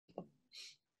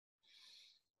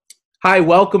Hi,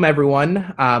 welcome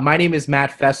everyone. My name is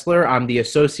Matt Fessler. I'm the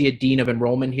Associate Dean of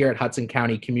Enrollment here at Hudson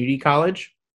County Community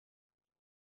College.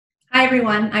 Hi,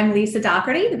 everyone. I'm Lisa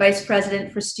Dougherty, the Vice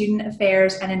President for Student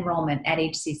Affairs and Enrollment at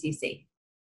HCCC.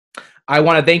 I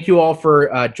want to thank you all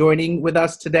for joining with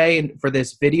us today and for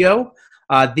this video.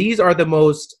 These are the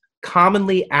most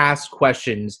commonly asked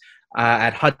questions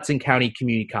at Hudson County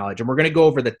Community College, and we're going to go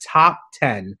over the top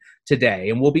 10 today,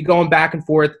 and we'll be going back and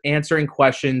forth answering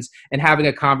questions and having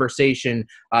a conversation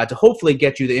to hopefully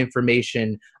get you the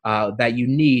information that you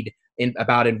need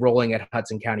about enrolling at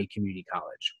Hudson County Community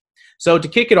College. So to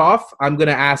kick it off, I'm going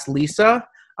to ask Lisa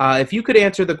if you could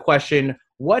answer the question,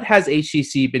 what has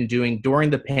HCC been doing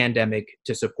during the pandemic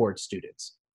to support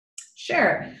students?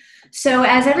 Sure. So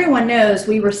as everyone knows,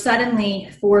 we were suddenly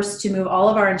forced to move all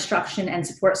of our instruction and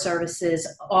support services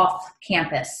off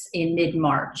campus in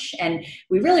mid-March, and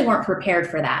we really weren't prepared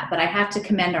for that. But I have to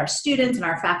commend our students and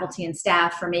our faculty and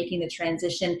staff for making the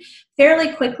transition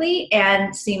fairly quickly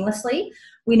and seamlessly.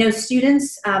 We know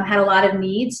students had a lot of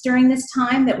needs during this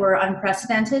time that were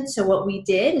unprecedented, so what we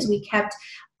did is we kept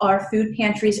our food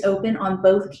pantries open on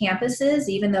both campuses.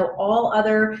 Even though all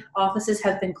other offices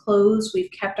have been closed, we've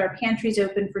kept our pantries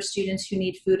open for students who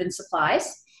need food and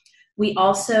supplies. We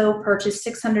also purchased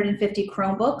 650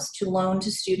 Chromebooks to loan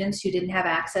to students who didn't have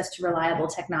access to reliable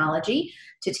technology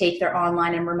to take their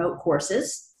online and remote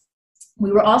courses.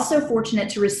 We were also fortunate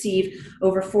to receive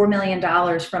over $4 million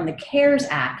from the CARES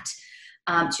Act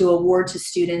to award to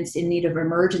students in need of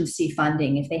emergency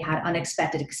funding if they had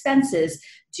unexpected expenses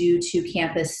due to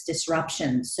campus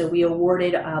disruptions. So we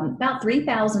awarded about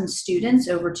 3,000 students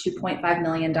over $2.5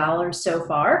 million so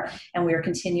far, and we are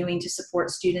continuing to support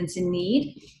students in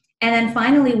need. And then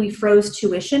finally, we froze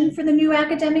tuition for the new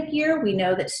academic year. We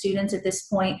know that students at this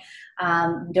point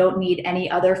don't need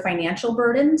any other financial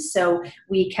burdens, so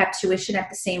we kept tuition at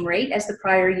the same rate as the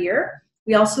prior year.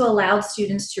 We also allowed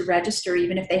students to register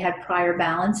even if they had prior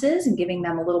balances and giving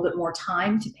them a little bit more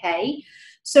time to pay.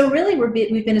 So really,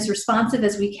 we've been as responsive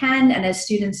as we can, and as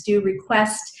students do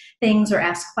request things or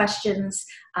ask questions,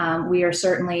 we are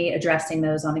certainly addressing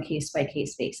those on a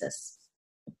case-by-case basis.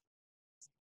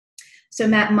 So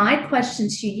Matt, my question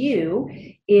to you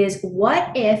is,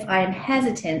 what if I am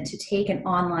hesitant to take an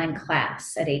online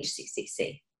class at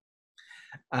HCCC?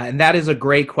 And that is a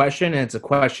great question, and it's a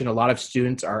question a lot of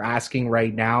students are asking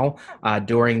right now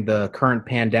during the current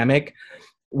pandemic.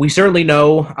 We certainly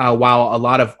know while a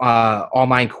lot of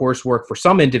online coursework for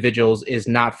some individuals is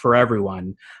not for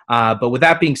everyone. But with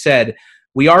that being said,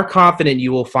 we are confident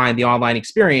you will find the online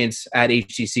experience at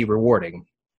HCC rewarding.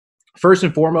 First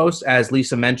and foremost, as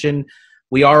Lisa mentioned,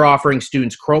 we are offering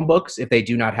students Chromebooks if they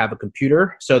do not have a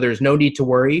computer. So there's no need to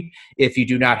worry if you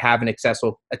do not have an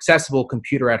accessible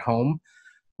computer at home.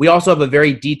 We also have a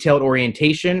very detailed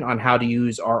orientation on how to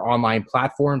use our online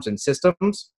platforms and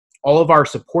systems. All of our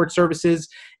support services,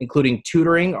 including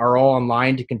tutoring, are all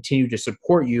online to continue to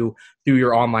support you through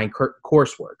your online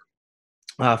coursework.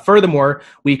 Furthermore,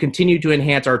 we continue to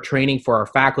enhance our training for our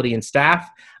faculty and staff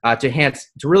to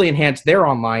really enhance their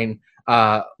online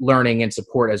learning and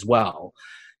support as well.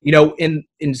 You know,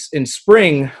 in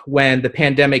spring, when the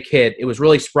pandemic hit, it was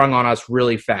really sprung on us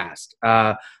really fast.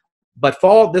 But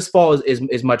this fall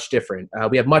is much different.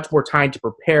 We have much more time to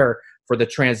prepare for the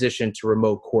transition to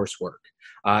remote coursework.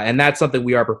 And that's something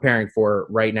we are preparing for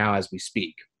right now as we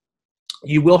speak.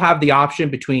 You will have the option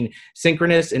between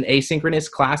synchronous and asynchronous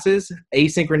classes.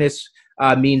 Asynchronous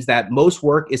means that most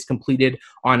work is completed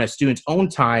on a student's own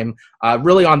time,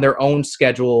 really on their own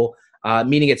schedule,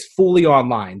 meaning it's fully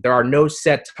online. There are no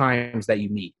set times that you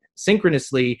meet.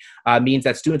 Synchronously means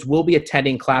that students will be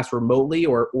attending class remotely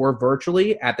or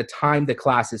virtually at the time the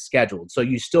class is scheduled. So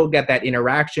you still get that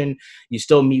interaction, you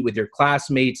still meet with your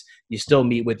classmates, you still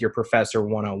meet with your professor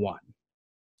one-on-one.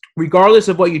 Regardless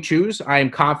of what you choose, I am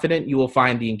confident you will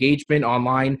find the engagement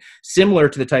online similar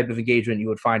to the type of engagement you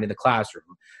would find in the classroom.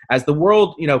 As the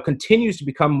world, continues to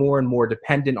become more and more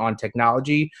dependent on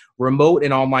technology, remote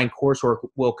and online coursework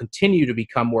will continue to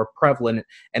become more prevalent,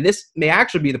 and this may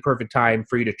actually be the perfect time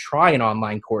for you to try an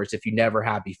online course if you never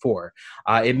have before.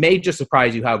 It may just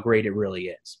surprise you how great it really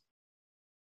is.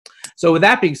 So with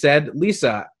that being said,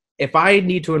 Lisa, if I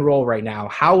need to enroll right now,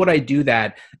 how would I do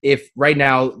that if right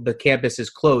now the campus is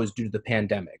closed due to the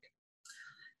pandemic?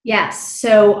 Yes,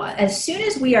 so as soon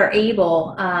as we are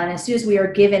able, and as soon as we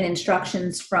are given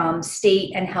instructions from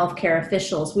state and healthcare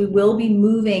officials, we will be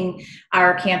moving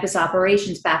our campus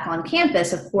operations back on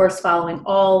campus, of course, following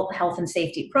all health and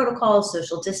safety protocols,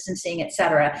 social distancing, et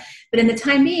cetera. But in the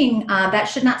time being, that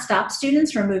should not stop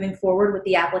students from moving forward with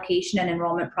the application and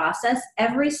enrollment process.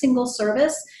 Every single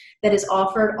service that is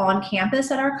offered on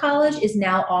campus at our college is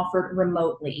now offered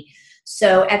remotely.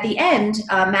 So at the end,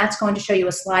 Matt's going to show you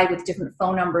a slide with different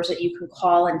phone numbers that you can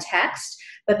call and text,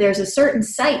 but there's a certain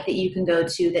site that you can go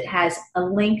to that has a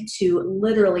link to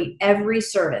literally every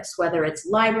service, whether it's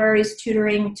libraries,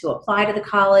 tutoring, to apply to the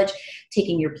college,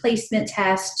 taking your placement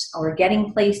tests, or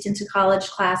getting placed into college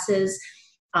classes,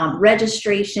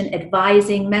 registration,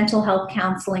 advising, mental health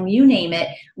counseling, you name it,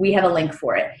 we have a link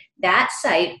for it. That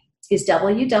site is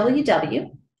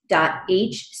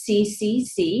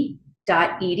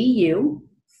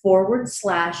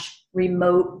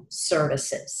www.hccc.edu/remote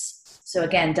services. So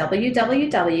again,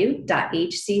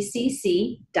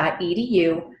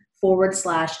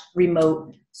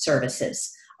 www.hccc.edu/remote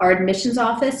services. Our admissions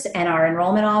office and our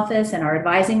enrollment office and our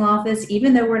advising office,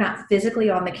 even though we're not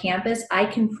physically on the campus, I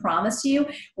can promise you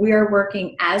we are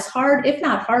working as hard, if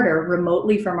not harder,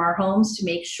 remotely from our homes to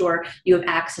make sure you have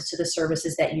access to the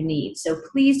services that you need. So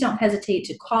please don't hesitate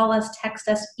to call us, text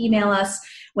us, email us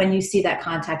when you see that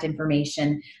contact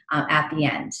information at the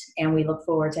end. And we look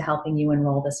forward to helping you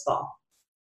enroll this fall.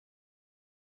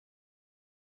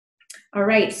 All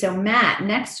right, so Matt,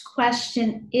 next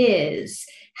question is,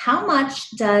 how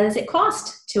much does it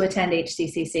cost to attend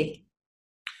HCCC?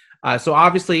 So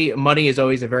obviously, money is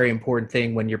always a very important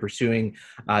thing when you're pursuing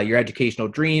your educational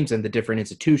dreams and the different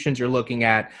institutions you're looking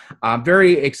at. I'm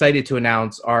very excited to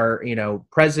announce our,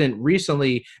 president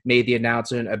recently made the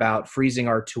announcement about freezing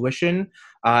our tuition.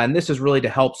 And this is really to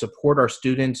help support our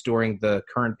students during the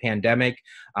current pandemic.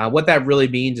 What that really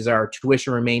means is our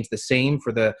tuition remains the same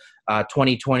for the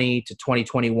 2020 to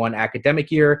 2021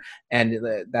 academic year, and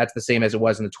that's the same as it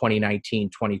was in the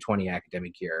 2019-2020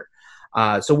 academic year.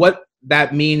 So what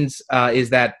that means is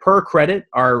that per credit,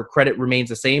 our credit remains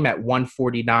the same at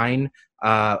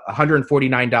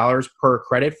 $149 per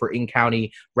credit for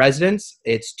in-county residents.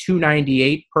 It's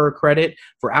 $298 per credit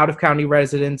for out-of-county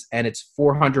residents, and it's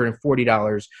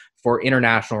 $440 for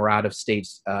international or out-of-state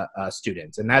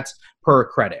students, and that's per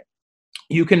credit.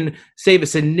 You can save a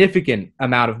significant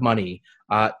amount of money,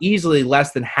 easily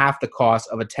less than half the cost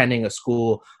of attending a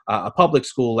school, a public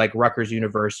school like Rutgers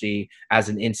University as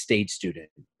an in-state student.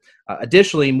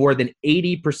 Additionally, more than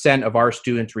 80% of our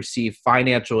students receive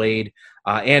financial aid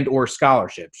and or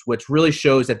scholarships, which really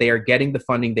shows that they are getting the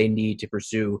funding they need to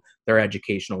pursue their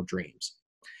educational dreams.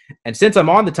 And since I'm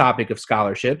on the topic of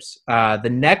scholarships, the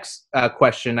next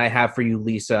question I have for you,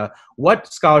 Lisa,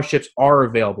 what scholarships are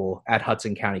available at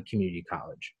Hudson County Community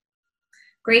College?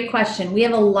 Great question. We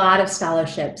have a lot of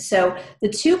scholarships. So the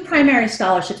two primary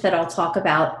scholarships that I'll talk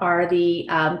about are the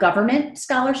government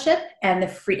scholarship and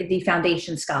the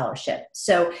foundation scholarship.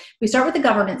 So we start with the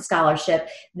government scholarship.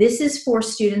 This is for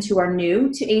students who are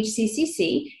new to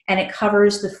HCCC, and it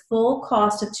covers the full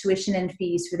cost of tuition and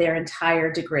fees for their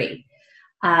entire degree.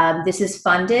 This is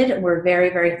funded. We're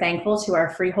very, very thankful to our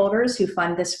freeholders who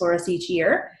fund this for us each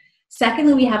year.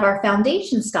 Secondly, we have our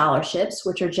foundation scholarships,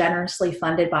 which are generously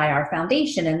funded by our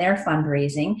foundation and their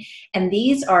fundraising. And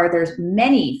there's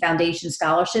many foundation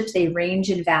scholarships. They range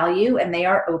in value, and they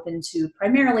are open to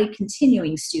primarily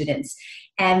continuing students.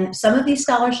 And some of these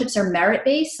scholarships are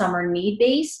merit-based, some are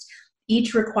need-based.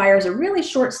 Each requires a really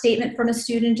short statement from a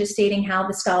student just stating how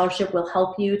the scholarship will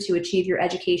help you to achieve your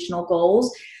educational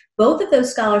goals. Both of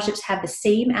those scholarships have the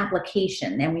same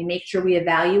application, and we make sure we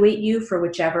evaluate you for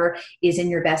whichever is in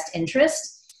your best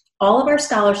interest. All of our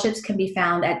scholarships can be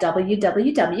found at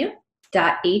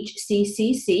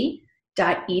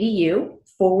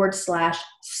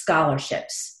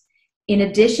www.hccc.edu/scholarships. In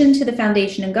addition to the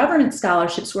foundation and government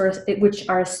scholarships, which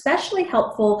are especially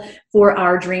helpful for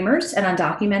our dreamers and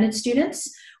undocumented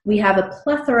students, we have a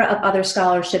plethora of other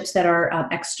scholarships that are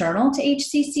external to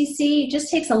HCCC. It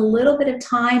just takes a little bit of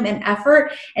time and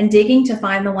effort and digging to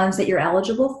find the ones that you're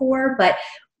eligible for, but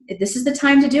this is the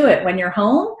time to do it. When you're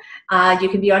home, you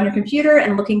can be on your computer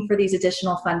and looking for these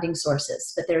additional funding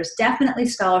sources. But there's definitely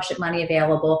scholarship money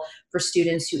available for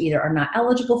students who either are not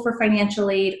eligible for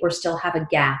financial aid or still have a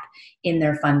gap in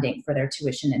their funding for their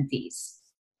tuition and fees.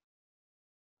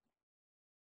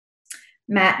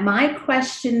 Matt, my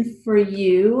question for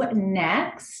you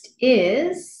next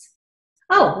is,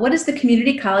 what is the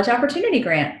Community College Opportunity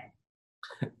Grant?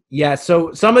 Yeah,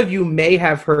 so some of you may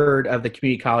have heard of the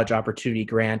Community College Opportunity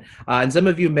Grant, and some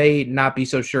of you may not be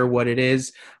so sure what it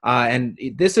is. And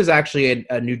this is actually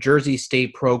a New Jersey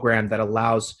state program that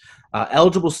allows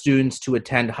eligible students to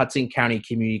attend Hudson County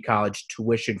Community College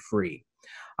tuition-free.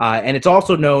 And it's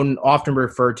also often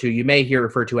referred to, you may hear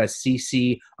referred to as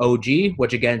CCOG,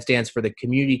 which again stands for the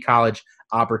Community College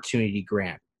Opportunity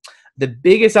Grant. The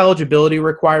biggest eligibility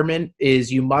requirement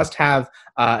is you must have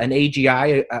an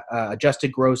AGI,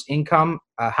 adjusted gross income,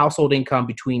 household income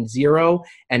between $0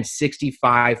 and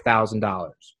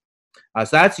 $65,000. So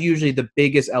that's usually the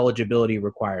biggest eligibility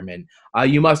requirement.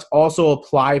 You must also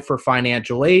apply for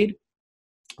financial aid,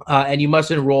 and you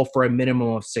must enroll for a minimum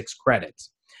of 6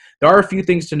 credits. There are a few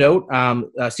things to note.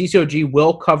 CCOG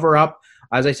will cover up,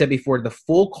 as I said before, the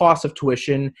full cost of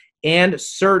tuition and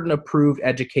certain approved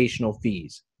educational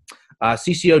fees.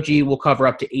 CCOG will cover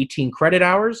up to 18 credit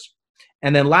hours.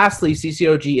 And then lastly,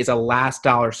 CCOG is a last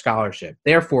dollar scholarship.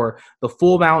 Therefore, the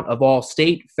full amount of all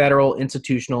state, federal,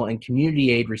 institutional, and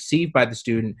community aid received by the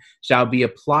student shall be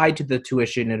applied to the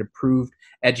tuition and approved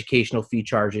educational fee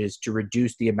charges to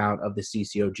reduce the amount of the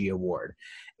CCOG award.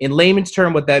 In layman's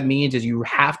term, what that means is you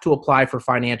have to apply for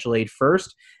financial aid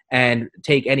first and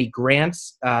take any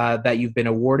grants that you've been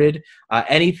awarded.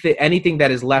 Anything that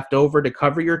is left over to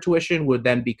cover your tuition would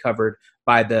then be covered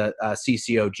by the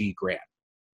CCOG grant.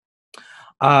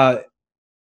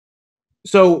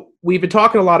 So we've been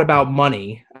talking a lot about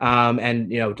money,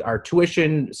 and our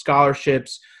tuition,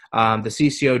 scholarships, the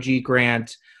CCOG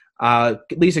grant.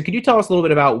 Lisa, could you tell us a little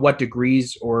bit about what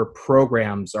degrees or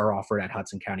programs are offered at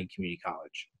Hudson County Community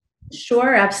College?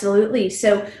 Sure, absolutely.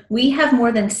 So we have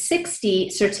more than 60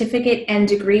 certificate and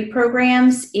degree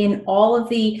programs in all of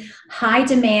the high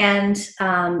demand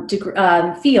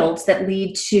fields that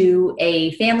lead to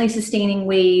a family sustaining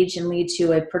wage and lead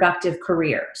to a productive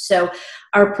career. So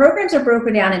our programs are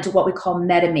broken down into what we call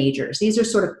meta majors. These are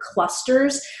sort of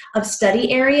clusters of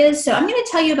study areas. So I'm going to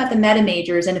tell you about the meta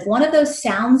majors, and if one of those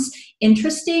sounds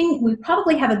interesting, we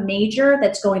probably have a major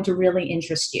that's going to really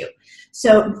interest you.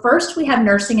 So first, we have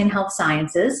nursing and health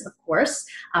sciences, of course,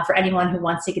 for anyone who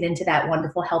wants to get into that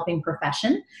wonderful helping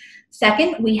profession.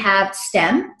 Second, we have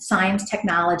STEM, science,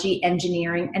 technology,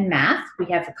 engineering, and math. We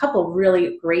have a couple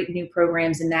really great new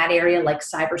programs in that area, like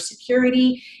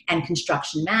cybersecurity and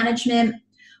construction management.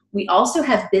 We also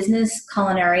have business,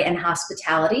 culinary, and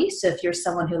hospitality. So if you're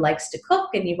someone who likes to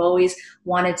cook and you've always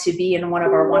wanted to be in one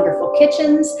of our wonderful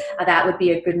kitchens, that would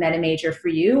be a good meta major for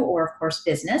you, or of course,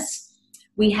 business.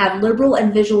 We have liberal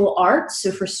and visual arts,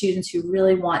 so for students who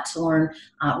really want to learn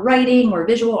writing or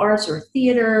visual arts or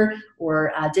theater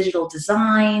or digital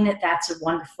design, that's a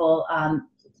wonderful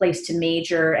place to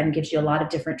major and gives you a lot of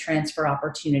different transfer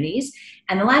opportunities.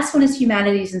 And the last one is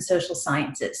humanities and social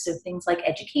sciences, so things like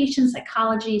education,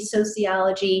 psychology,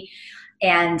 sociology,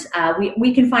 and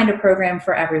we can find a program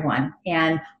for everyone.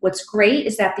 And what's great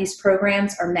is that these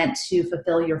programs are meant to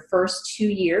fulfill your first 2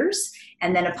 years.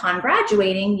 And then upon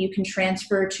graduating, you can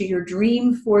transfer to your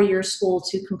dream four-year school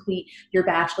to complete your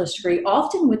bachelor's degree,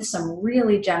 often with some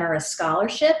really generous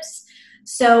scholarships.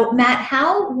 So Matt,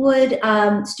 how would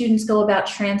students go about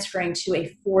transferring to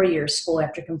a four-year school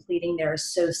after completing their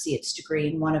associate's degree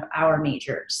in one of our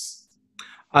majors?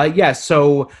 Yes.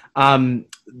 So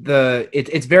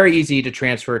it's very easy to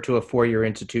transfer to a four-year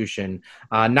institution.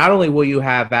 Not only will you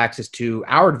have access to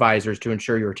our advisors to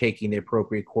ensure you're taking the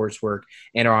appropriate coursework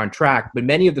and are on track, but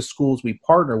many of the schools we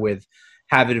partner with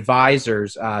have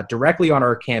advisors directly on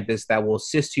our campus that will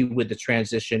assist you with the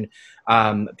transition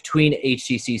between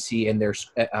HCCC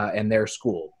and their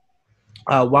school.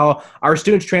 While our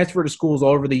students transfer to schools all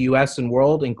over the U.S. and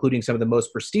world, including some of the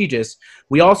most prestigious,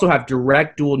 we also have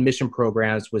direct dual admission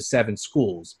programs with 7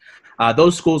 schools.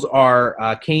 Those schools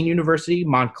are Kean University,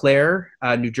 Montclair,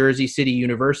 New Jersey City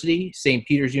University, St.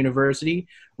 Peter's University,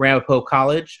 Ramapo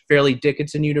College, Fairleigh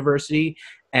Dickinson University,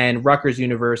 and Rutgers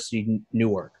University,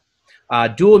 Newark.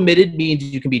 Dual admitted means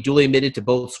you can be dually admitted to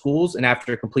both schools, and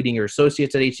after completing your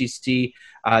associates at HCCC,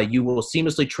 you will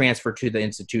seamlessly transfer to the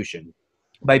institution.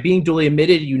 By being dually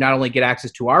admitted, you not only get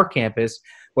access to our campus,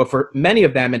 but for many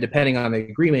of them, and depending on the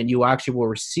agreement, you actually will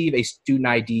receive a student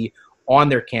ID on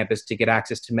their campus to get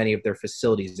access to many of their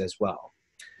facilities as well.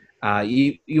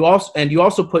 You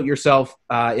also put yourself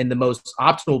in the most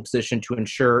optimal position to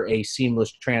ensure a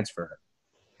seamless transfer.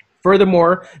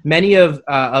 Furthermore, many of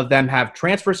them have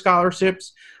transfer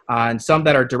scholarships, and some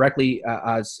that are directly,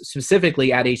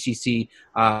 specifically at HCC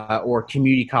or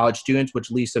community college students,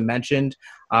 which Lisa mentioned.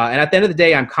 And at the end of the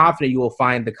day, I'm confident you will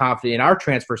find the confidence in our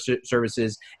transfer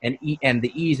services and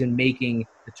the ease in making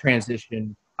the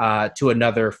transition to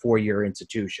another four-year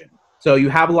institution. So you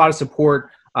have a lot of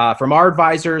support from our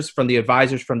advisors, from the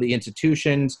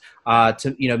institutions,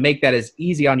 to make that as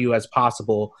easy on you as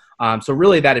possible. So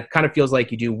really that it kind of feels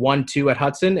like you do 1-2 at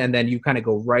Hudson, and then you kind of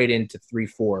go right into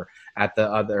 3-4 at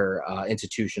the other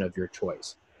institution of your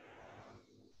choice.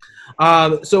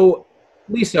 So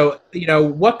Lisa,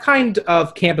 what kind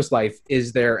of campus life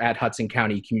is there at Hudson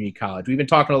County Community College? We've been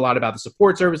talking a lot about the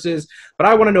support services, but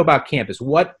I want to know about campus.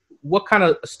 What what kind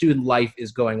of student life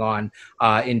is going on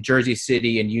in Jersey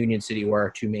City and Union City, where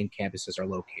our two main campuses are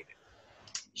located?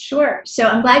 Sure. So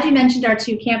I'm glad you mentioned our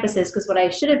two campuses, because what I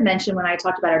should have mentioned when I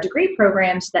talked about our degree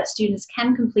programs, that students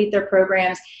can complete their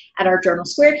programs at our Journal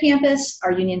Square campus,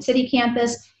 our Union City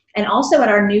campus, and also at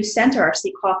our new center, our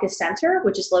Secaucus Center,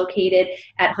 which is located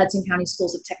at Hudson County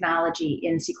Schools of Technology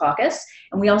in Secaucus.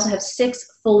 And we also have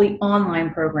 6 fully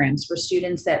online programs for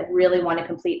students that really want to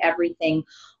complete everything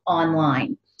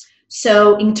online.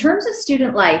 So in terms of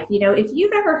student life, you know, if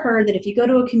you've ever heard that if you go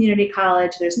to a community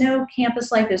college, there's no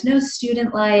campus life, there's no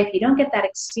student life, you don't get that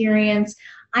experience,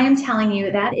 I am telling you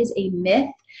that is a myth.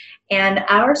 And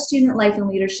our student life and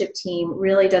leadership team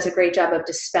really does a great job of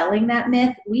dispelling that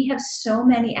myth. We have so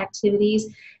many activities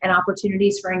and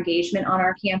opportunities for engagement on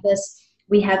our campus.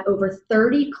 We have over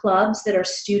 30 clubs that are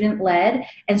student-led,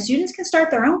 and students can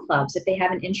start their own clubs if they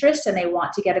have an interest and they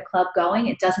want to get a club going.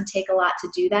 It doesn't take a lot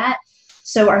to do that.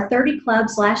 So our 30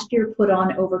 clubs last year put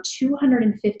on over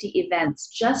 250 events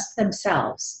just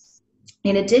themselves.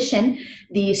 In addition,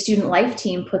 the student life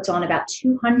team puts on about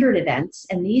 200 events,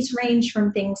 and these range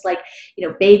from things like, you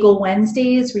know, Bagel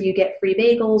Wednesdays, where you get free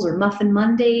bagels, or Muffin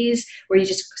Mondays, where you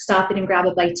just stop in and grab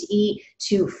a bite to eat,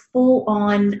 to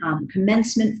full-on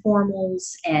commencement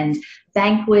formals and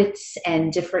banquets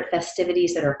and different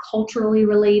festivities that are culturally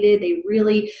related. They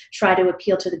really try to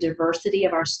appeal to the diversity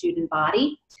of our student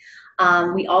body.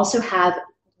 We also have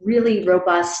really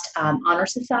robust honor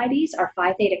societies. Our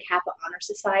Phi Theta Kappa Honor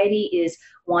Society is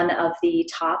one of the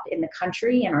top in the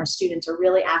country, and our students are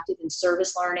really active in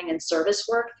service learning and service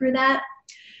work through that.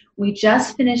 We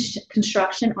just finished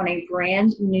construction on a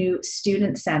brand new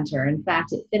student center. In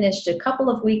fact, it finished a couple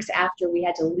of weeks after we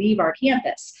had to leave our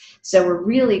campus. So we're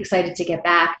really excited to get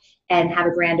back and have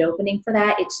a grand opening for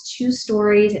that. It's 2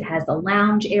 stories. It has the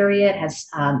lounge area. It has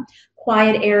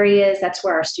quiet areas. That's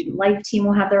where our student life team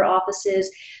will have their offices.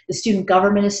 The Student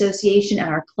Government Association and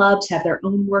our clubs have their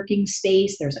own working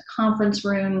space. There's a conference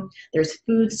room. There's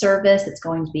food service that's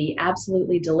going to be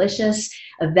absolutely delicious.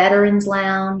 A veterans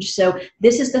lounge. So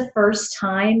this is the first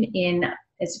time in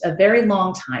it's a very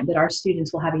long time that our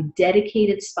students will have a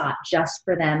dedicated spot just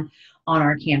for them on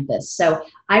our campus. So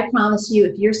I promise you,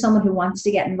 if you're someone who wants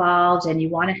to get involved and you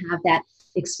want to have that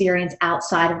experience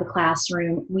outside of the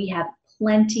classroom, we have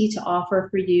plenty to offer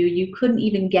for you. You couldn't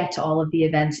even get to all of the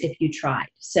events if you tried.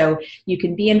 So you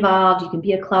can be involved, you can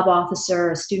be a club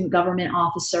officer, a student government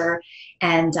officer,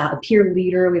 and a peer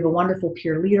leader. We have a wonderful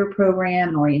peer leader program,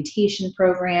 an orientation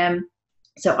program.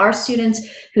 So our students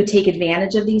who take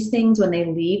advantage of these things when they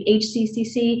leave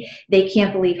HCCC, they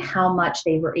can't believe how much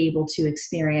they were able to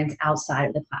experience outside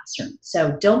of the classroom.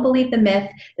 So don't believe the myth.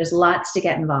 There's lots to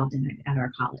get involved in at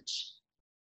our college.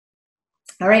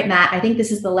 All right, Matt, I think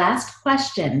this is the last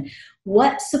question.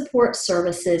 What support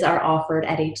services are offered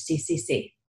at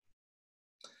HCCC?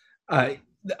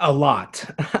 A lot.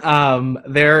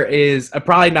 There is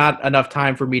probably not enough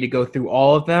time for me to go through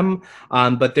all of them,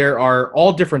 but there are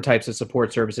all different types of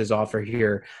support services offered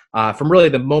here, from really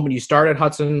the moment you start at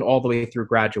Hudson all the way through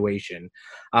graduation.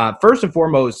 First and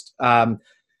foremost, I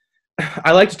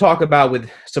like to talk about with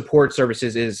support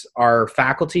services is our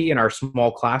faculty and our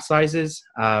small class sizes.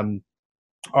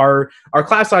 Our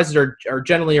class sizes are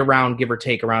generally around, give or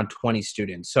take, around 20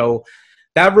 students. So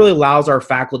that really allows our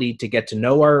faculty to get to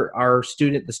know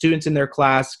the students in their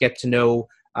class, get to know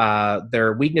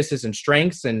their weaknesses and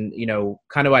strengths, and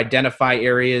kind of identify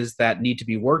areas that need to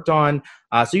be worked on.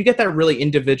 So you get that really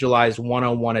individualized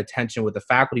one-on-one attention with the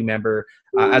faculty member,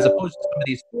 as opposed to some of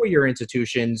these 4-year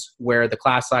institutions where the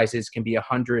class sizes can be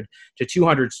 100 to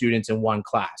 200 students in one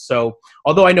class. So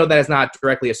although I know that is not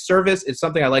directly a service, it's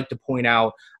something I like to point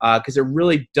out because it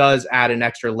really does add an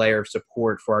extra layer of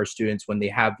support for our students when they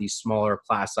have these smaller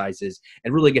class sizes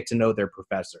and really get to know their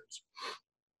professors.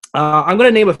 I'm going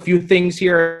to name a few things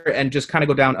here and just kind of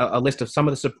go down a list of some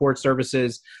of the support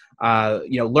services.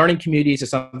 Learning communities is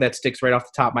something that sticks right off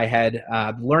the top of my head.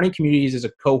 Learning communities is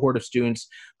a cohort of students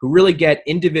who really get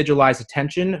individualized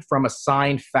attention from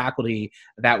assigned faculty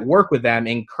that work with them and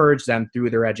encourage them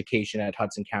through their education at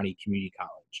Hudson County Community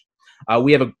College.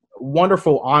 We have a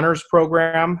wonderful honors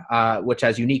program, which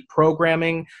has unique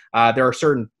programming. There are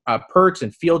certain perks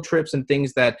and field trips and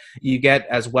things that you get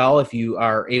as well if you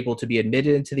are able to be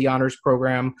admitted into the honors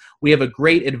program. We have a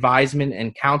great advisement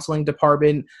and counseling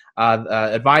department.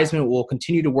 Advisement will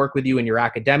continue to work with you in your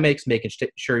academics, making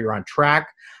sure you're on track.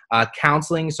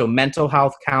 Counseling, so mental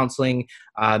health counseling,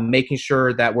 making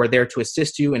sure that we're there to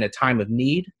assist you in a time of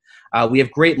need. We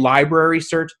have great library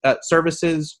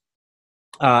services.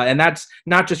 And that's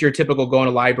not just your typical go in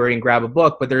a library and grab a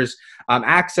book, but there's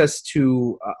access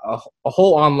to a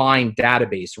whole online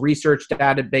database, research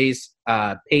database,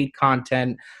 paid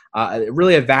content,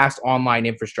 really a vast online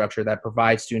infrastructure that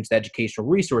provides students the educational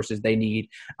resources they need,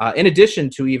 in addition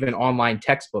to even online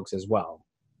textbooks as well.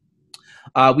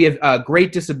 We have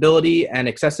great disability and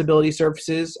accessibility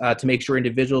services to make sure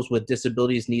individuals with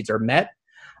disabilities needs are met.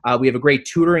 We have a great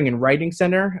tutoring and writing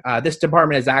center. This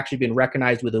department has actually been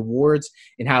recognized with awards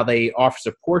in how they offer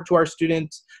support to our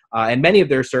students. And many of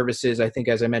their services, I think,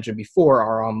 as I mentioned before,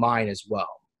 are online as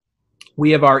well. We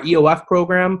have our EOF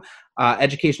program,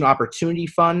 Educational Opportunity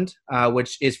Fund,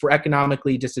 which is for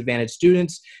economically disadvantaged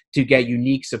students to get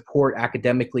unique support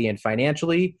academically and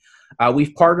financially.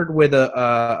 We've partnered with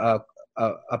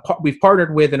we've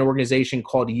partnered with an organization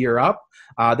called Year Up.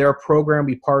 They're a program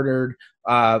we partnered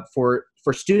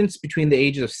for students between the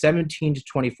ages of 17 to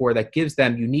 24 that gives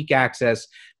them unique access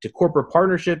to corporate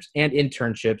partnerships and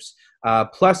internships,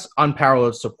 plus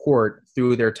unparalleled support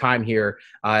through their time here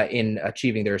in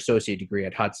achieving their associate degree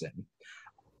at Hudson.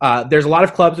 There's a lot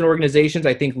of clubs and organizations.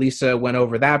 I think Lisa went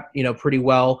over that, pretty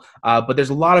well. But there's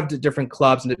a lot of different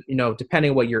clubs, and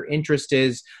depending on what your interest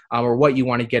is or what you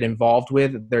want to get involved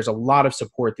with, there's a lot of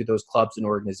support through those clubs and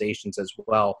organizations as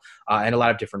well, and a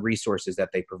lot of different resources that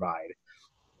they provide.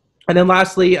 And then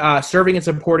lastly, serving and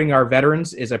supporting our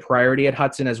veterans is a priority at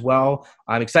Hudson as well.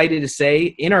 I'm excited to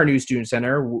say in our new student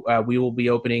center, we will be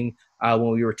opening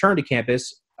when we return to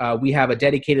campus. We have a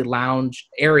dedicated lounge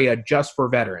area just for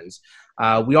veterans.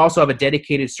 We also have a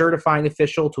dedicated certifying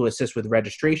official to assist with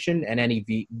registration and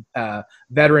any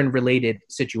veteran-related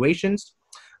situations.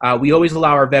 We always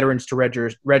allow our veterans to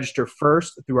register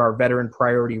first through our Veteran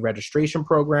Priority Registration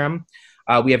Program.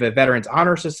 We have a Veterans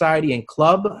Honor Society and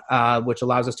Club, which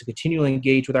allows us to continually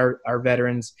engage with our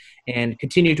veterans and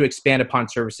continue to expand upon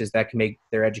services that can make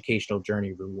their educational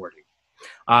journey rewarding.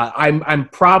 I'm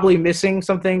probably missing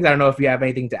some things. I don't know if you have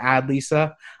anything to add,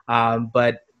 Lisa,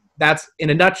 but that's, in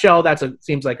a nutshell,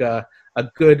 seems like a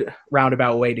good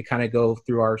roundabout way to kind of go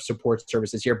through our support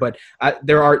services here. But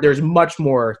there's much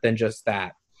more than just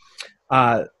that.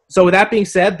 So with that being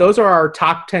said, those are our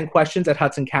top 10 questions at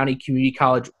Hudson County Community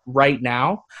College right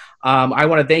now. I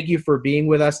want to thank you for being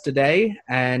with us today,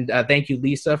 and thank you,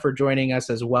 Lisa, for joining us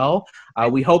as well.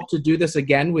 We hope to do this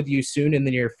again with you soon in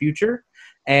the near future.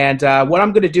 And what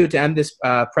I'm going to do to end this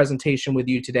presentation with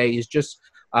you today is just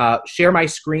share my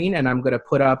screen, and I'm going to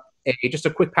put up just a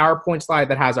quick PowerPoint slide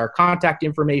that has our contact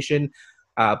information.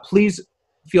 Please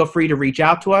feel free to reach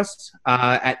out to us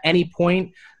at any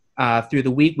point through the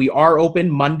week. We are open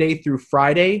Monday through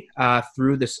Friday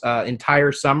through this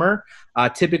entire summer.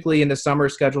 Typically in the summer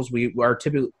schedules,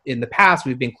 in the past,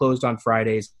 we've been closed on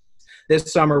Fridays.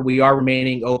 This summer, we are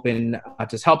remaining open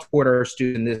to help support our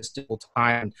students in this difficult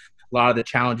time. A lot of the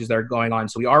challenges that are going on.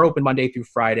 So we are open Monday through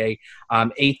Friday,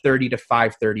 8:30 to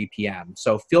 5:30 p.m.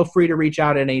 So feel free to reach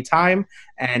out at any time.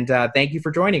 And thank you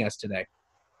for joining us today.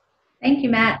 Thank you,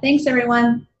 Matt. Thanks,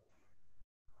 everyone.